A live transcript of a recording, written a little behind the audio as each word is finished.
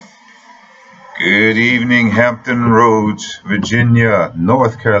Good evening, Hampton Roads, Virginia,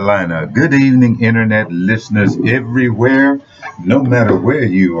 North Carolina. Good evening, Internet listeners everywhere, no matter where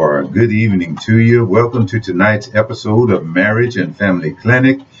you are. Good evening to you. Welcome to tonight's episode of Marriage and Family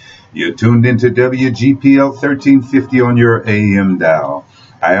Clinic. You're tuned into WGPL 1350 on your AM dial.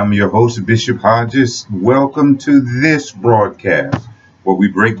 I am your host, Bishop Hodges. Welcome to this broadcast, where we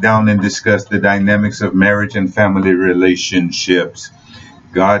break down and discuss the dynamics of marriage and family relationships.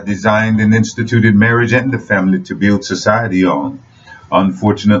 God designed and instituted marriage and the family to build society on.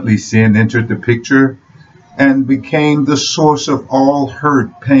 Unfortunately, sin entered the picture and became the source of all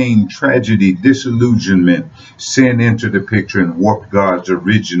hurt, pain, tragedy, disillusionment. Sin entered the picture and warped God's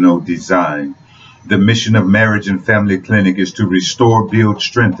original design. The mission of Marriage and Family Clinic is to restore, build,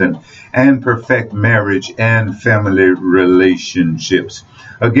 strengthen, and perfect marriage and family relationships.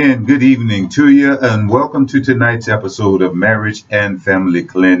 Again, good evening to you, and welcome to tonight's episode of Marriage and Family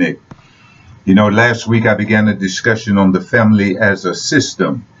Clinic. Last week I began a discussion on the family as a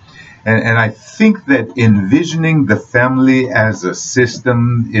system. And I think that envisioning the family as a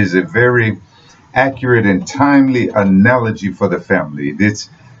system is a very accurate and timely analogy for the family. It's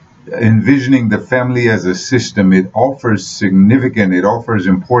envisioning the family as a system. It offers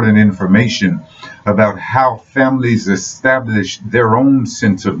important information about how families establish their own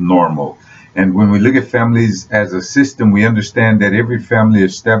sense of normal. And when we look at families as a system, we understand that every family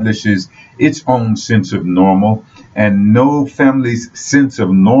establishes its own sense of normal, and no family's sense of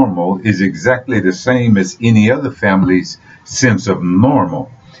normal is exactly the same as any other family's sense of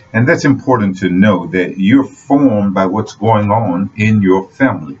normal. And that's important to know, that you're formed by what's going on in your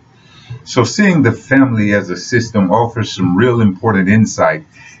family. So seeing the family as a system offers some real important insight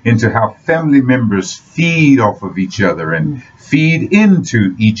into how family members feed off of each other and feed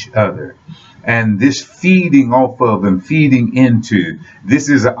into each other. And this feeding off of and feeding into, this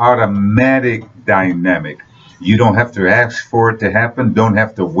is an automatic dynamic. You don't have to ask for it to happen, don't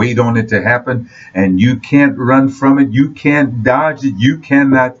have to wait on it to happen, and you can't run from it, you can't dodge it, you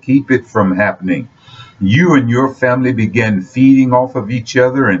cannot keep it from happening. You and your family began feeding off of each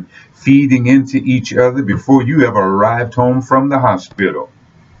other and feeding into each other before you ever arrived home from the hospital.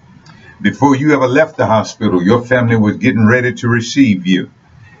 Before you ever left the hospital, your family was getting ready to receive you.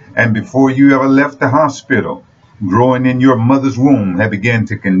 And before you ever left the hospital, growing in your mother's womb had begun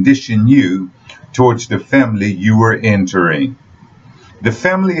to condition you towards the family you were entering. The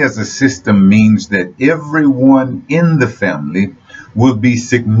family as a system means that everyone in the family will be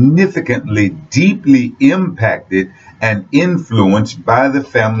significantly, deeply impacted and influenced by the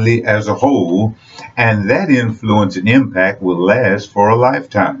family as a whole, and that influence and impact will last for a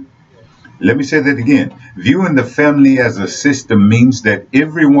lifetime. Let me say that again. Viewing the family as a system means that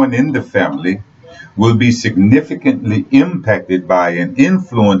everyone in the family will be significantly impacted by and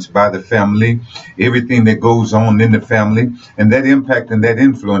influenced by the family, everything that goes on in the family, and that impact and that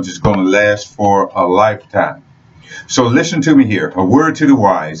influence is going to last for a lifetime. So listen to me here, a word to the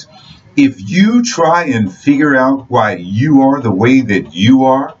wise. If you try and figure out why you are the way that you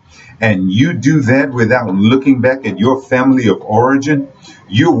are, and you do that without looking back at your family of origin,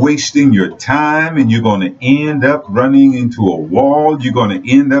 you're wasting your time, and you're going to end up running into a wall. You're going to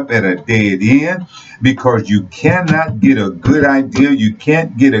end up at a dead end because you cannot get a good idea. You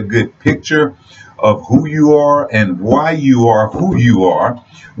can't get a good picture of who you are and why you are who you are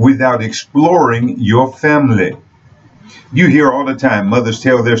without exploring your family. You hear all the time mothers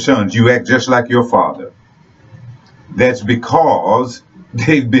tell their sons, you act just like your father. That's because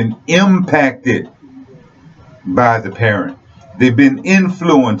they've been impacted by the parent. They've been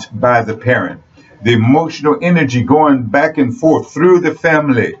influenced by the parent. The emotional energy going back and forth through the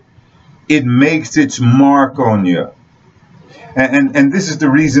family, it makes its mark on you. And this is the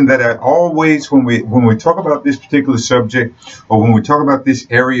reason that I always, when we talk about this particular subject, or when we talk about this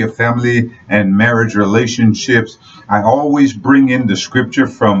area of family and marriage relationships, I always bring in the scripture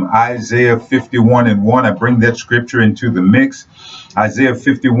from Isaiah 51 and 1. I bring that scripture into the mix. Isaiah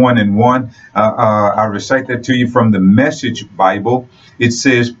 51 and 1. I recite that to you from the Message Bible. It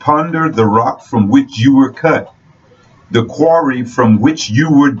says, "Ponder the rock from which you were cut, the quarry from which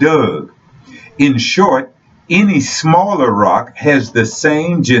you were dug." In short, any smaller rock has the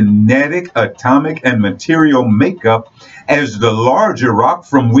same genetic, atomic, and material makeup as the larger rock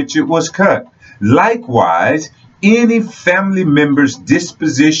from which it was cut. Likewise, any family member's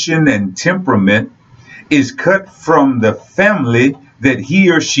disposition and temperament is cut from the family that he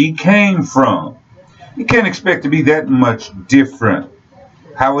or she came from. You can't expect to be that much different.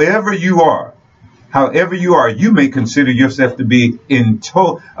 However you are, you may consider yourself to be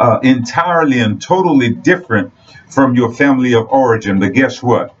entirely and totally different from your family of origin. But guess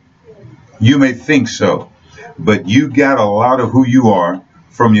what? You may think so, but you got a lot of who you are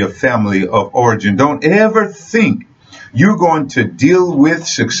from your family of origin. Don't ever think you're going to deal with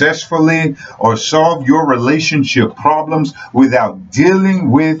successfully or solve your relationship problems without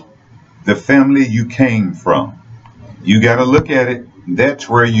dealing with the family you came from. You got to look at it. That's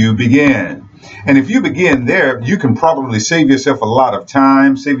where you begin. And if you begin there, you can probably save yourself a lot of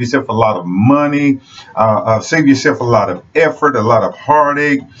time, save yourself a lot of money, save yourself a lot of effort, a lot of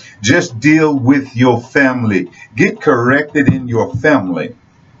heartache. Just deal with your family. Get corrected in your family,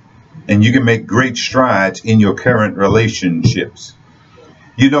 and you can make great strides in your current relationships.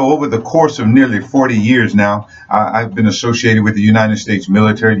 You know, over the course of nearly 40 years now, I've been associated with the United States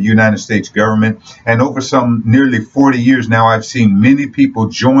military, the United States government, and over some nearly 40 years now, I've seen many people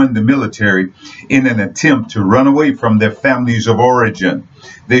join the military in an attempt to run away from their families of origin.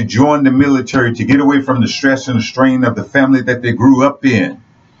 They joined the military to get away from the stress and the strain of the family that they grew up in.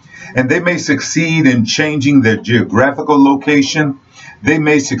 And they may succeed in changing their geographical location. They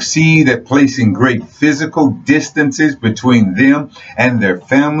may succeed at placing great physical distances between them and their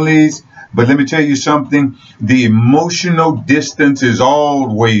families. But let me tell you something, the emotional distance is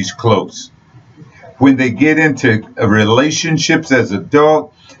always close. When they get into relationships as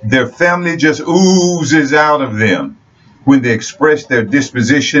adults, their family just oozes out of them when they express their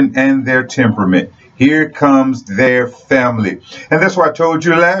disposition and their temperament. Here comes their family. And that's why I told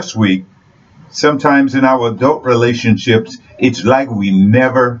you last week, sometimes in our adult relationships, it's like we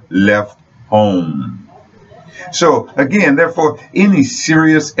never left home. So, again, therefore, any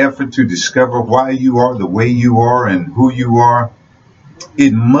serious effort to discover why you are the way you are and who you are,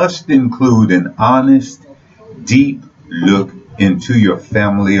 it must include an honest, deep look into your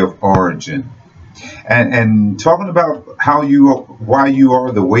family of origin. And talking about why you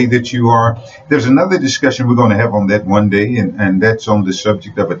are the way that you are, there's another discussion we're going to have on that one day, and that's on the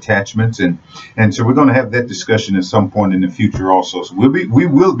subject of attachments, and so we're going to have that discussion at some point in the future also. So we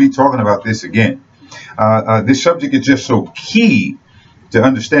will be talking about this again. This subject is just so key to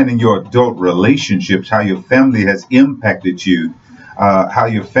understanding your adult relationships, how your family has impacted you, how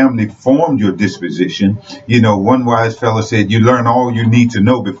your family formed your disposition. You know, one wise fellow said, "You learn all you need to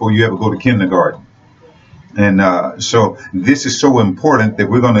know before you ever go to kindergarten." And so this is so important that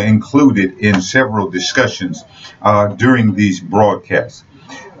we're going to include it in several discussions during these broadcasts.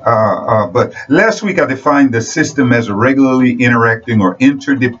 But last week I defined the system as a regularly interacting or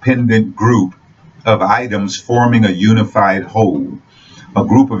interdependent group of items forming a unified whole, a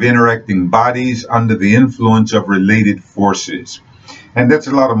group of interacting bodies under the influence of related forces. And that's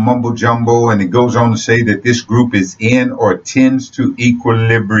a lot of mumbo jumbo, and it goes on to say that this group is in or tends to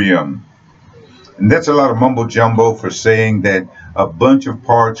equilibrium. And that's a lot of mumbo jumbo for saying that a bunch of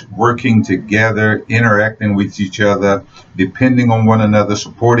parts working together, interacting with each other, depending on one another,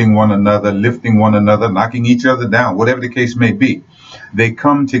 supporting one another, lifting one another, knocking each other down, whatever the case may be. They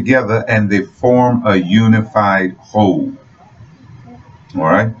come together and they form a unified whole. All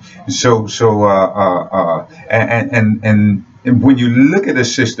right. And when you look at a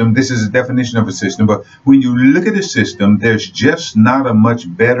system, this is a definition of a system, but when you look at a system, there's just not a much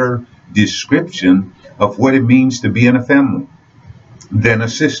better description of what it means to be in a family than a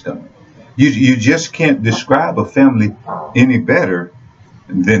system. You just can't describe a family any better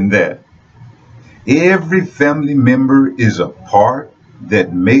than that. Every family member is a part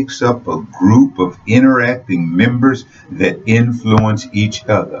that makes up a group of interacting members that influence each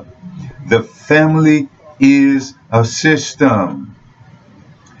other. The family is a system.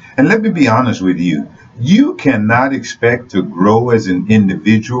 And let me be honest with you. You cannot expect to grow as an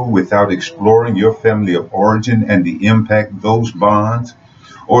individual without exploring your family of origin and the impact those bonds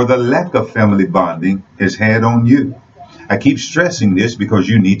or the lack of family bonding has had on you. I keep stressing this because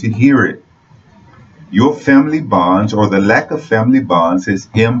you need to hear it. Your family bonds or the lack of family bonds has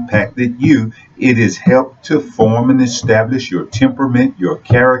impacted you. It has helped to form and establish your temperament, your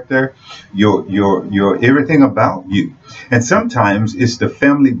character, your everything about you. And sometimes it's the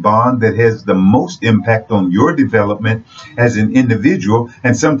family bond that has the most impact on your development as an individual,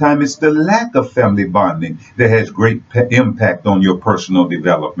 and sometimes it's the lack of family bonding that has great impact on your personal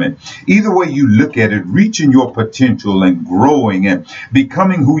development. Either way you look at it, reaching your potential and growing and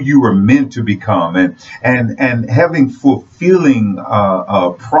becoming who you were meant to become, and having fulfilling,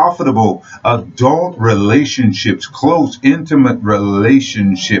 profitable adult relationships, close, intimate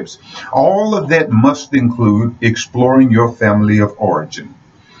relationships. All of that must include exploring your family of origin.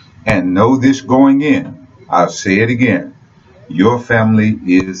 And know this going in. I'll say it again. Your family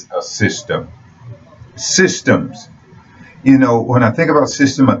is a system. Systems. You know, when I think about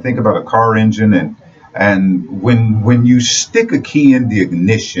system, I think about a car engine, and And when you stick a key in the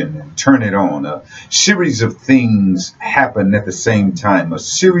ignition and turn it on, a series of things happen at the same time. A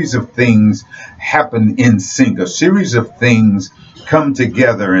series of things happen in sync. A series of things come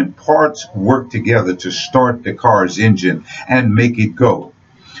together and parts work together to start the car's engine and make it go.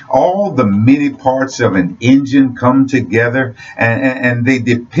 All the many parts of an engine come together, and they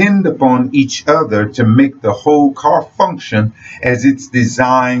depend upon each other to make the whole car function as it's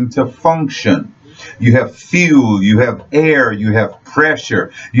designed to function. You have fuel, you have air, you have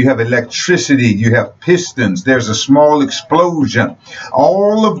pressure, you have electricity, you have pistons, there's a small explosion.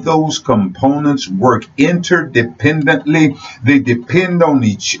 All of those components work interdependently. They depend on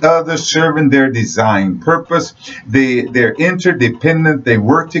each other, serving their design purpose. They're interdependent, they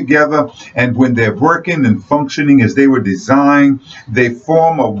work together, and when they're working and functioning as they were designed, they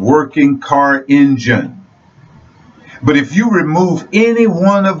form a working car engine. But if you remove any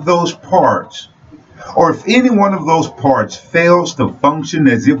one of those parts, or if any one of those parts fails to function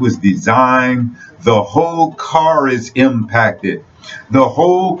as it was designed, the whole car is impacted. The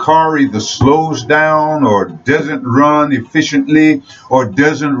whole car either slows down or doesn't run efficiently or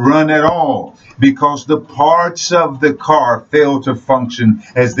doesn't run at all because the parts of the car fail to function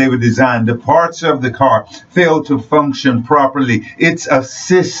as they were designed. The parts of the car fail to function properly. It's a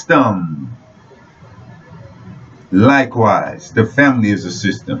system. Likewise, the family is a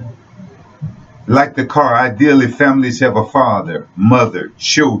system. Like the car, ideally families have a father, mother,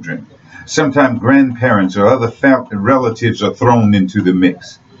 children. Sometimes grandparents or other relatives are thrown into the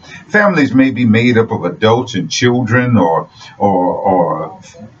mix. Families may be made up of adults and children, or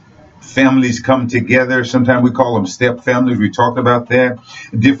families come together. Sometimes we call them step families. We talked about that.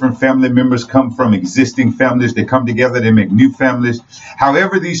 Different family members come from existing families. They come together, they make new families.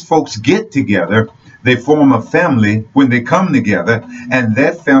 However, these folks get together, they form a family when they come together, and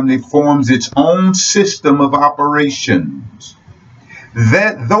that family forms its own system of operations.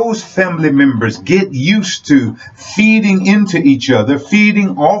 That those family members get used to feeding into each other,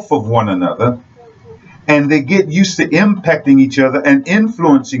 feeding off of one another, and they get used to impacting each other and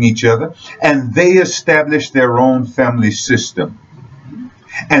influencing each other, and they establish their own family system.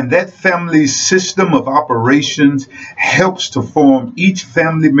 And that family's system of operations helps to form each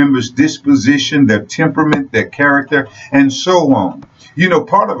family member's disposition, their temperament, their character, and so on. You know,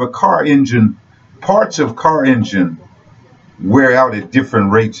 parts of car engine wear out at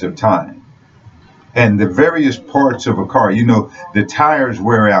different rates of time. And the various parts of a car, you know, the tires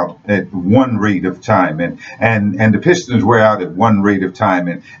wear out at one rate of time, and the pistons wear out at one rate of time,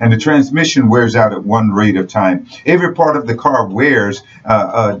 and the transmission wears out at one rate of time. Every part of the car wears,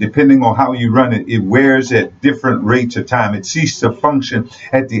 depending on how you run it, it wears at different rates of time. It ceases to function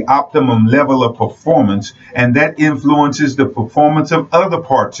at the optimum level of performance, and that influences the performance of other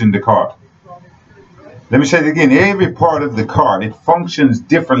parts in the car. Let me say it again. Every part of the car, it functions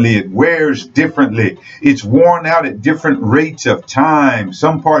differently. It wears differently. It's worn out at different rates of time.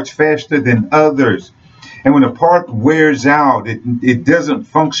 Some parts faster than others. And when a part wears out, it doesn't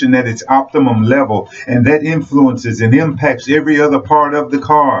function at its optimum level. And that influences and impacts every other part of the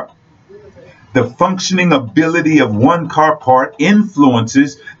car. The functioning ability of one car part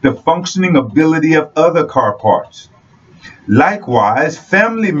influences the functioning ability of other car parts. Likewise,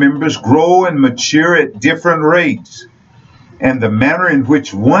 family members grow and mature at different rates, and the manner in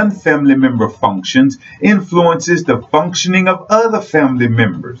which one family member functions influences the functioning of other family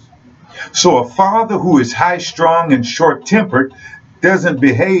members. So a father who is high-strung and short-tempered doesn't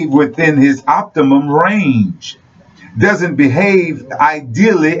behave within his optimum range, doesn't behave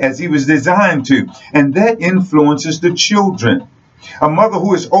ideally as he was designed to, and that influences the children. A mother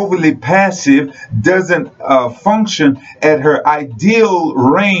who is overly passive doesn't function at her ideal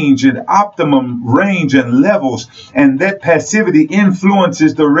range and optimum range and levels, and that passivity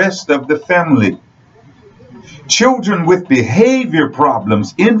influences the rest of the family. Children with behavior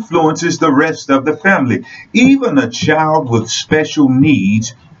problems influences the rest of the family. Even a child with special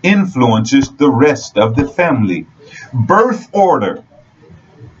needs influences the rest of the family. Birth order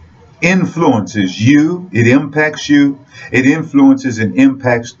influences you, it impacts you, it influences and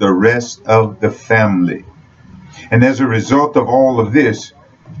impacts the rest of the family. And as a result of all of this,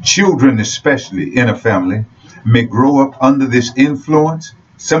 children, especially in a family, may grow up under this influence.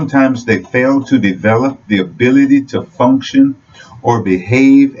 Sometimes they fail to develop the ability to function or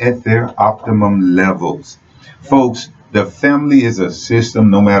behave at their optimum levels. Folks, the family is a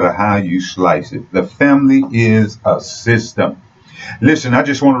system no matter how you slice it. The family is a system. Listen, I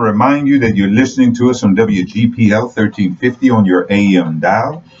just want to remind you that you're listening to us on WGPL 1350 on your AM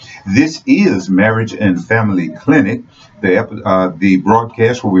dial. This is Marriage and Family Clinic, the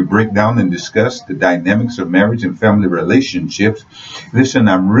broadcast where we break down and discuss the dynamics of marriage and family relationships. Listen,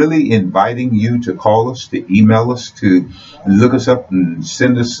 I'm really inviting you to call us, to email us, to look us up and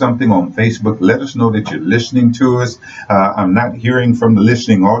send us something on Facebook. Let us know that you're listening to us. I'm not hearing from the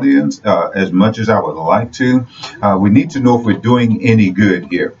listening audience as much as I would like to. We need to know if we're doing any good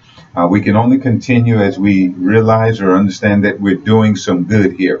here. We can only continue as we realize or understand that we're doing some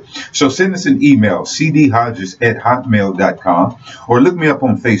good here. So send us an email, cdhodges@hotmail.com, or look me up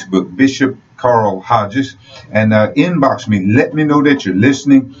on Facebook, Bishop Carl Hodges, and inbox me. Let me know that you're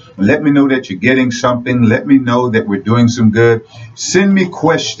listening. Let me know that you're getting something. Let me know that we're doing some good. Send me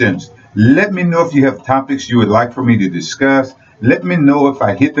questions. Let me know if you have topics you would like for me to discuss. Let me know if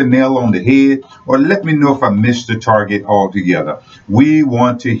I hit the nail on the head, or let me know if I missed the target altogether. We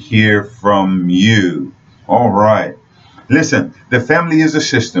want to hear from you. All right. Listen, the family is a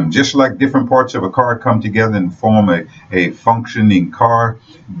system. Just like different parts of a car come together and form a functioning car,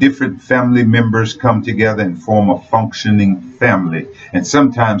 different family members come together and form a functioning family. And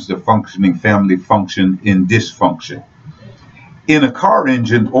sometimes the functioning family function in dysfunction. In a car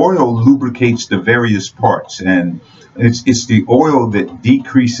engine, oil lubricates the various parts, and it's the oil that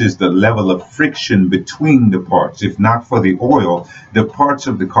decreases the level of friction between the parts. If not for the oil, the parts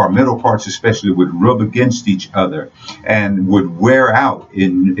of the car, metal parts especially, would rub against each other and would wear out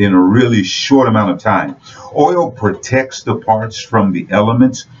in a really short amount of time. Oil protects the parts from the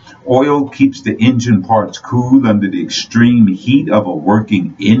elements. Oil keeps the engine parts cool under the extreme heat of a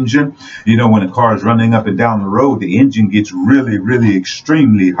working engine. You know, when a car is running up and down the road, the engine gets really, really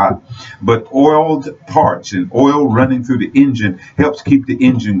extremely hot. But oiled parts and oil running through the engine helps keep the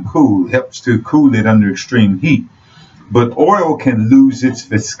engine cool, helps to cool it under extreme heat. But oil can lose its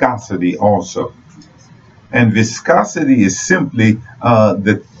viscosity also. And viscosity is simply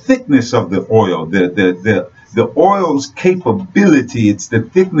the thickness of the oil, the oil's capability. It's the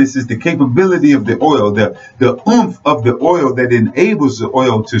thickness, is the capability of the oil, the oomph of the oil that enables the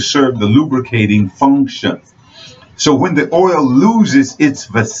oil to serve the lubricating function. So when the oil loses its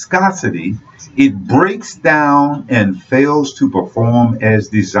viscosity, it breaks down and fails to perform as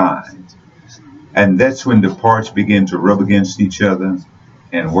designed. And that's when the parts begin to rub against each other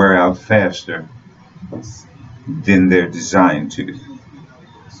and wear out faster than they're designed to.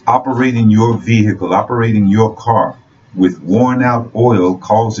 Operating your vehicle, operating your car with worn out oil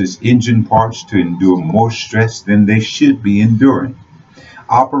causes engine parts to endure more stress than they should be enduring.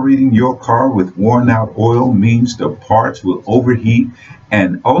 Operating your car with worn out oil means the parts will overheat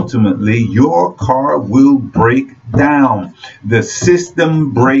and ultimately your car will break down. The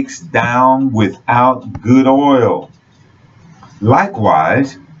system breaks down without good oil.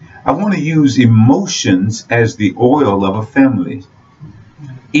 Likewise, I want to use emotions as the oil of a family.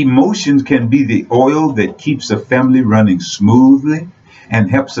 Emotions can be the oil that keeps a family running smoothly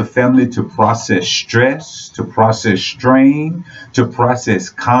and helps a family to process stress, to process strain, to process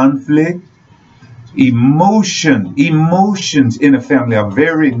conflict. Emotions in a family are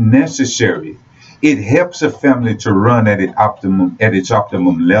very necessary. It helps a family to run at its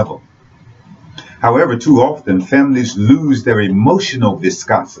optimum level. However, too often families lose their emotional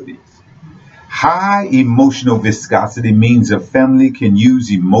viscosity. High emotional viscosity means a family can use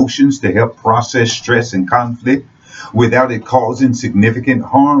emotions to help process stress and conflict without it causing significant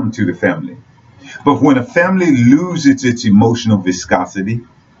harm to the family. But when a family loses its emotional viscosity,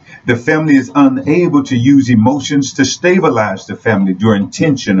 the family is unable to use emotions to stabilize the family during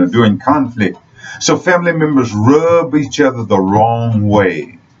tension or during conflict. So family members rub each other the wrong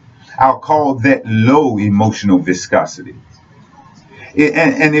way. I'll call that low emotional viscosity.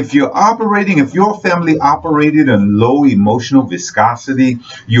 And if your family operated in low emotional viscosity,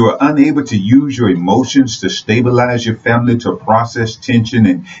 you are unable to use your emotions to stabilize your family, to process tension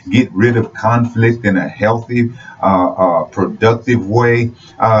and get rid of conflict in a healthy, productive way.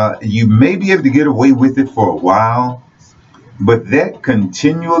 You may be able to get away with it for a while, but that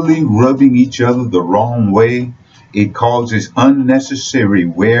continually rubbing each other the wrong way, it causes unnecessary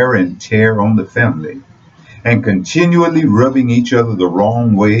wear and tear on the family. And continually rubbing each other the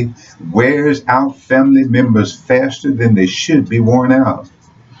wrong way wears out family members faster than they should be worn out.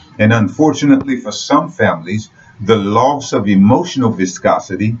 And unfortunately, for some families, the loss of emotional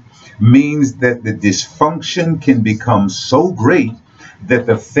viscosity means that the dysfunction can become so great that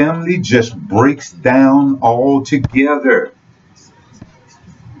the family just breaks down altogether.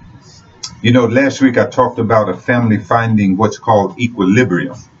 You know, last week I talked about a family finding what's called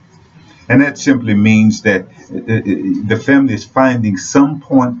equilibrium. And that simply means that the family is finding some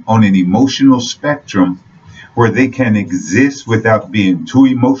point on an emotional spectrum where they can exist without being too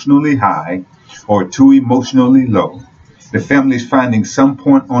emotionally high or too emotionally low. The family is finding some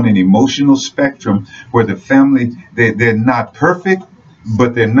point on an emotional spectrum where the family, they're not perfect,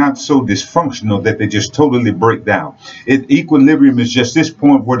 but they're not so dysfunctional that they just totally break down. Equilibrium is just this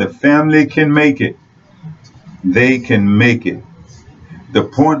point where the family can make it. They can make it. The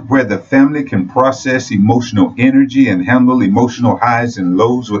point where the family can process emotional energy and handle emotional highs and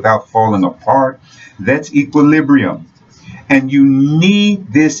lows without falling apart. That's equilibrium. And you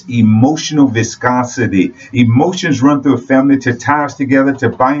need this emotional viscosity. Emotions run through a family to tie us together, to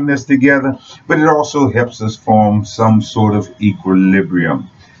bind us together, but it also helps us form some sort of equilibrium.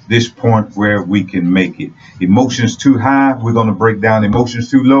 This point where we can make it. Emotions too high, we're going to break down. Emotions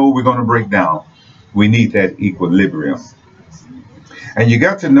too low, we're going to break down. We need that equilibrium. And you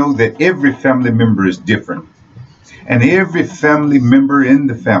got to know that every family member is different. And every family member in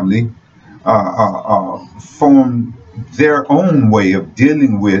the family form their own way of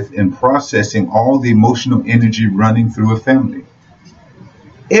dealing with and processing all the emotional energy running through a family.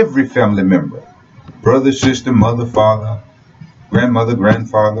 Every family member, brother, sister, mother, father, grandmother,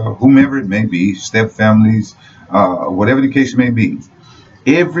 grandfather, whomever it may be, step families, whatever the case may be,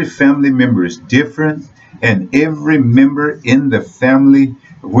 every family member is different, and every member in the family,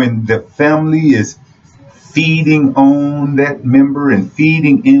 when the family is feeding on that member and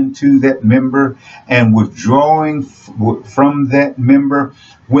feeding into that member and withdrawing from that member,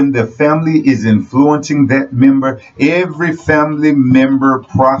 when the family is influencing that member, every family member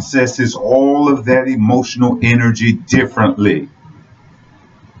processes all of that emotional energy differently.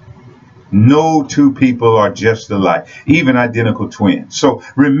 No two people are just alike, even identical twins. So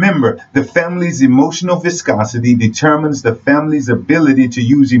remember, the family's emotional viscosity determines the family's ability to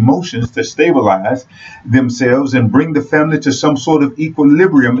use emotions to stabilize themselves and bring the family to some sort of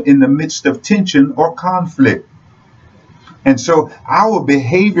equilibrium in the midst of tension or conflict. And so our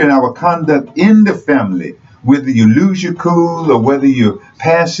behavior and our conduct in the family, whether you lose your cool or whether you're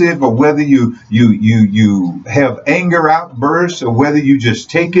passive or whether you have anger outbursts or whether you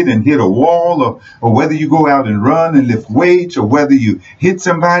just take it and hit a wall or whether you go out and run and lift weights or whether you hit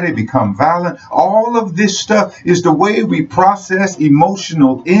somebody, become violent, all of this stuff is the way we process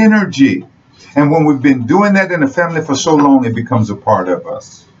emotional energy. And when we've been doing that in the family for so long, it becomes a part of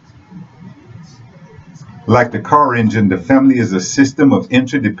us. Like the car engine, the family is a system of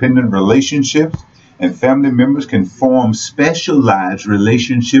interdependent relationships, and family members can form specialized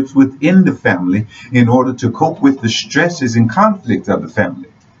relationships within the family in order to cope with the stresses and conflicts of the family.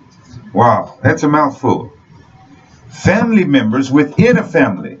 Wow, that's a mouthful. Family members within a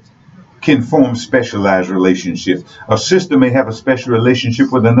family can form specialized relationships. A sister may have a special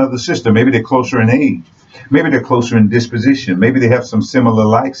relationship with another sister. Maybe they're closer in age. Maybe they're closer in disposition. Maybe they have some similar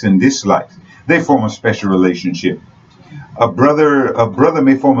likes and dislikes. They form a special relationship. A brother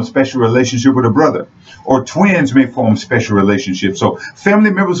may form a special relationship with a brother, or twins may form special relationships. So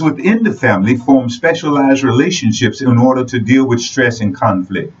family members within the family form specialized relationships in order to deal with stress and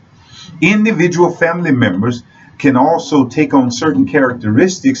conflict. Individual family members can also take on certain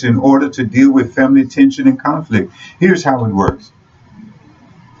characteristics in order to deal with family tension and conflict. Here's how it works.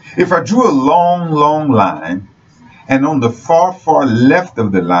 If I drew a long, long line, and on the far, far left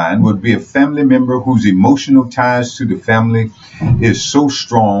of the line would be a family member whose emotional ties to the family is so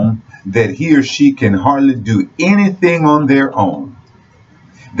strong that he or she can hardly do anything on their own.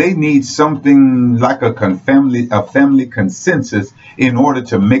 They need something like a family consensus in order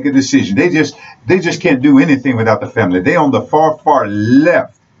to make a decision. They just can't do anything without the family. They on the far, far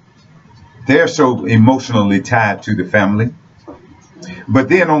left. They're so emotionally tied to the family. But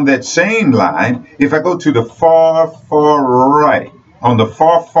then on that same line, if I go to the far, far right, on the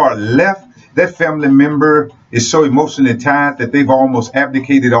far, far left, that family member is so emotionally tied that they've almost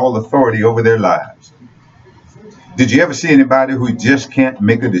abdicated all authority over their lives. Did you ever see anybody who just can't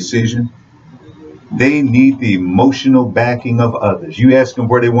make a decision? They need the emotional backing of others. You ask them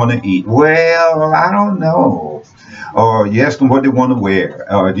where they want to eat. Well, I don't know. Or you ask them what they want to wear.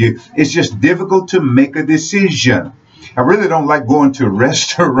 It's just difficult to make a decision. I really don't like going to a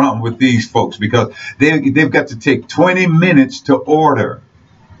restaurant with these folks because they've got to take 20 minutes to order.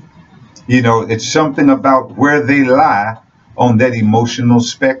 It's something about where they lie on that emotional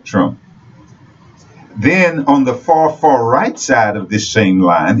spectrum. Then on the far, far right side of this same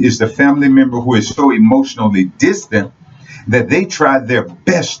line is the family member who is so emotionally distant that they try their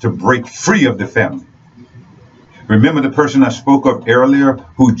best to break free of the family. Remember the person I spoke of earlier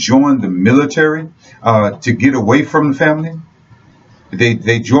who joined the military to get away from the family?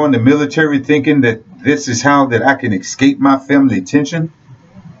 They joined the military thinking that this is how that I can escape my family tension.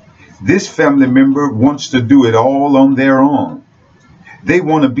 This family member wants to do it all on their own. They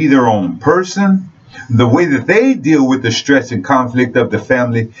want to be their own person. The way that they deal with the stress and conflict of the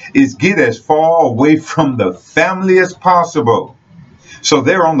family is get as far away from the family as possible. So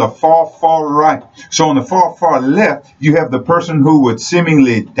they're on the far right. So on the far left, you have the person who would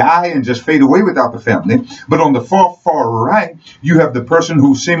seemingly die and just fade away without the family. But on the far right, you have the person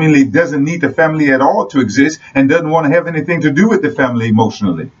who seemingly doesn't need the family at all to exist and doesn't want to have anything to do with the family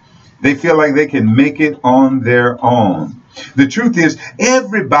emotionally. They feel like they can make it on their own. The truth is,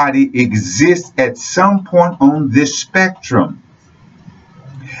 everybody exists at some point on this spectrum.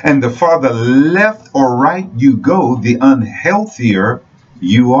 And the farther left or right you go, the unhealthier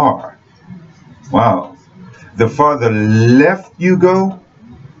you are. Wow. The farther left you go,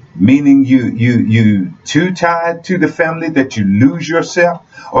 meaning you too tied to the family that you lose yourself,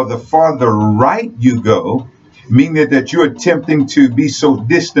 or the farther right you go, meaning that you're attempting to be so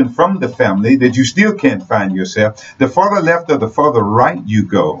distant from the family that you still can't find yourself. The farther left or the farther right you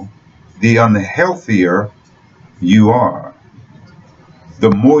go, the unhealthier you are.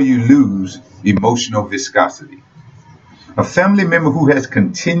 The more you lose emotional viscosity. A family member who has to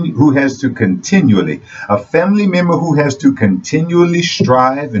continually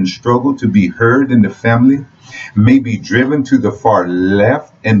strive and struggle to be heard in the family may be driven to the far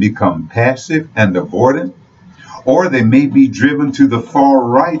left and become passive and avoidant, or they may be driven to the far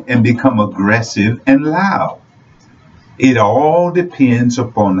right and become aggressive and loud. It all depends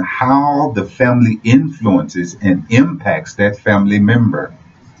upon how the family influences and impacts that family member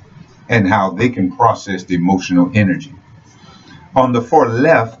and how they can process the emotional energy. On the far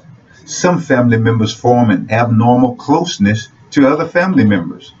left, some family members form an abnormal closeness to other family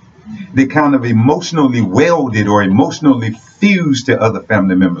members. They kind of emotionally welded or emotionally fused to other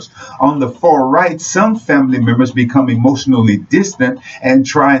family members. On the far right, some family members become emotionally distant and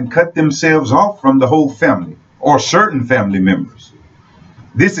try and cut themselves off from the whole family or certain family members.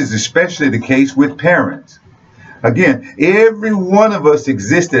 This is especially the case with parents. Again, every one of us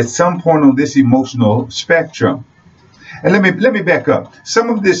exists at some point on this emotional spectrum. And let me back up.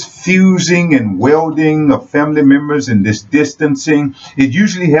 Some of this fusing and welding of family members and this distancing, it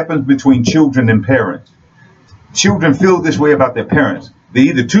usually happens between children and parents. Children feel this way about their parents. They're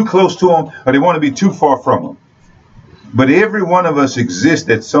either too close to them or they want to be too far from them. But every one of us exists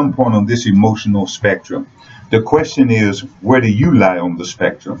at some point on this emotional spectrum. The question is, where do you lie on the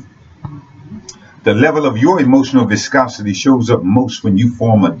spectrum? The level of your emotional viscosity shows up most when you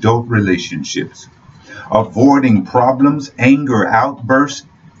form adult relationships. Avoiding problems, anger outbursts,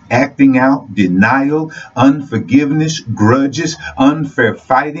 acting out, denial, unforgiveness, grudges, unfair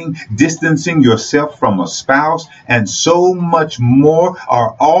fighting, distancing yourself from a spouse, and so much more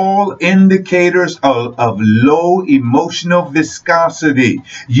are all indicators of low emotional viscosity.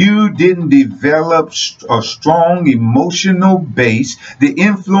 You didn't develop a strong emotional base. The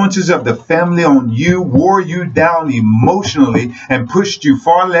influences of the family on you wore you down emotionally and pushed you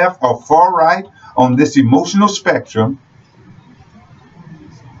far left or far right on this emotional spectrum.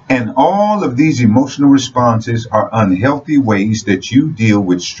 And all of these emotional responses are unhealthy ways that you deal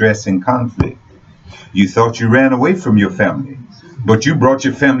with stress and conflict. You thought you ran away from your family, but you brought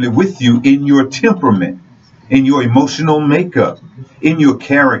your family with you in your temperament, in your emotional makeup, in your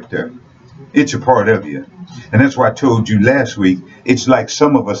character. It's a part of you. And that's why I told you last week, it's like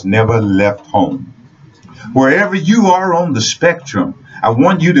some of us never left home. Wherever you are on the spectrum, I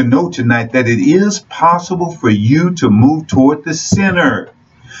want you to know tonight that it is possible for you to move toward the center.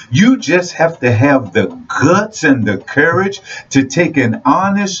 You just have to have the guts and the courage to take an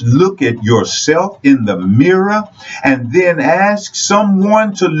honest look at yourself in the mirror and then ask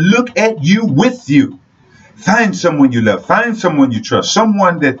someone to look at you with you. Find someone you love. Find someone you trust.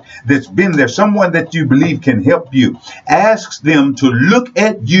 Someone that's been there. Someone that you believe can help you. Ask them to look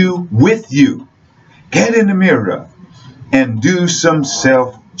at you with you. Get in the mirror and do some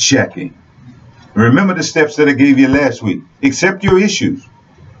self-checking. Remember the steps that I gave you last week. Accept your issues.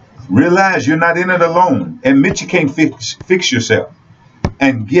 Realize you're not in it alone. Admit you can't fix yourself.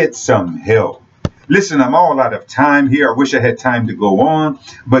 And get some help. Listen, I'm all out of time here. I wish I had time to go on.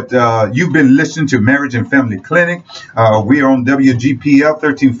 But you've been listening to Marriage and Family Clinic. We are on WGPL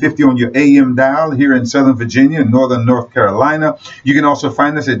 1350 on your AM dial here in Southern Virginia and Northern North Carolina. You can also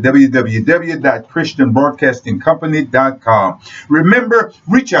find us at www.christianbroadcastingcompany.com. Remember,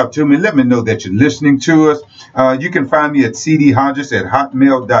 reach out to me. Let me know that you're listening to us. You can find me at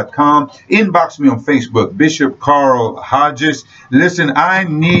cdhodges@hotmail.com. Inbox me on Facebook, Bishop Carl Hodges. Listen, I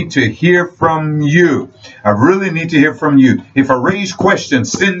need to hear from you. I really need to hear from you. If I raise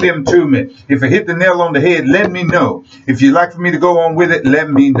questions, send them to me. If I hit the nail on the head, let me know. If you'd like for me to go on with it, let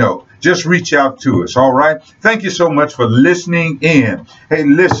me know. Just reach out to us, all right? Thank you so much for listening in. Hey,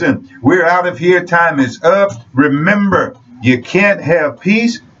 listen, we're out of here. Time is up. Remember, you can't have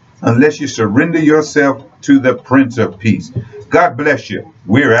peace unless you surrender yourself to the Prince of Peace. God bless you.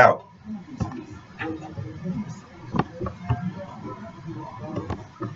 We're out.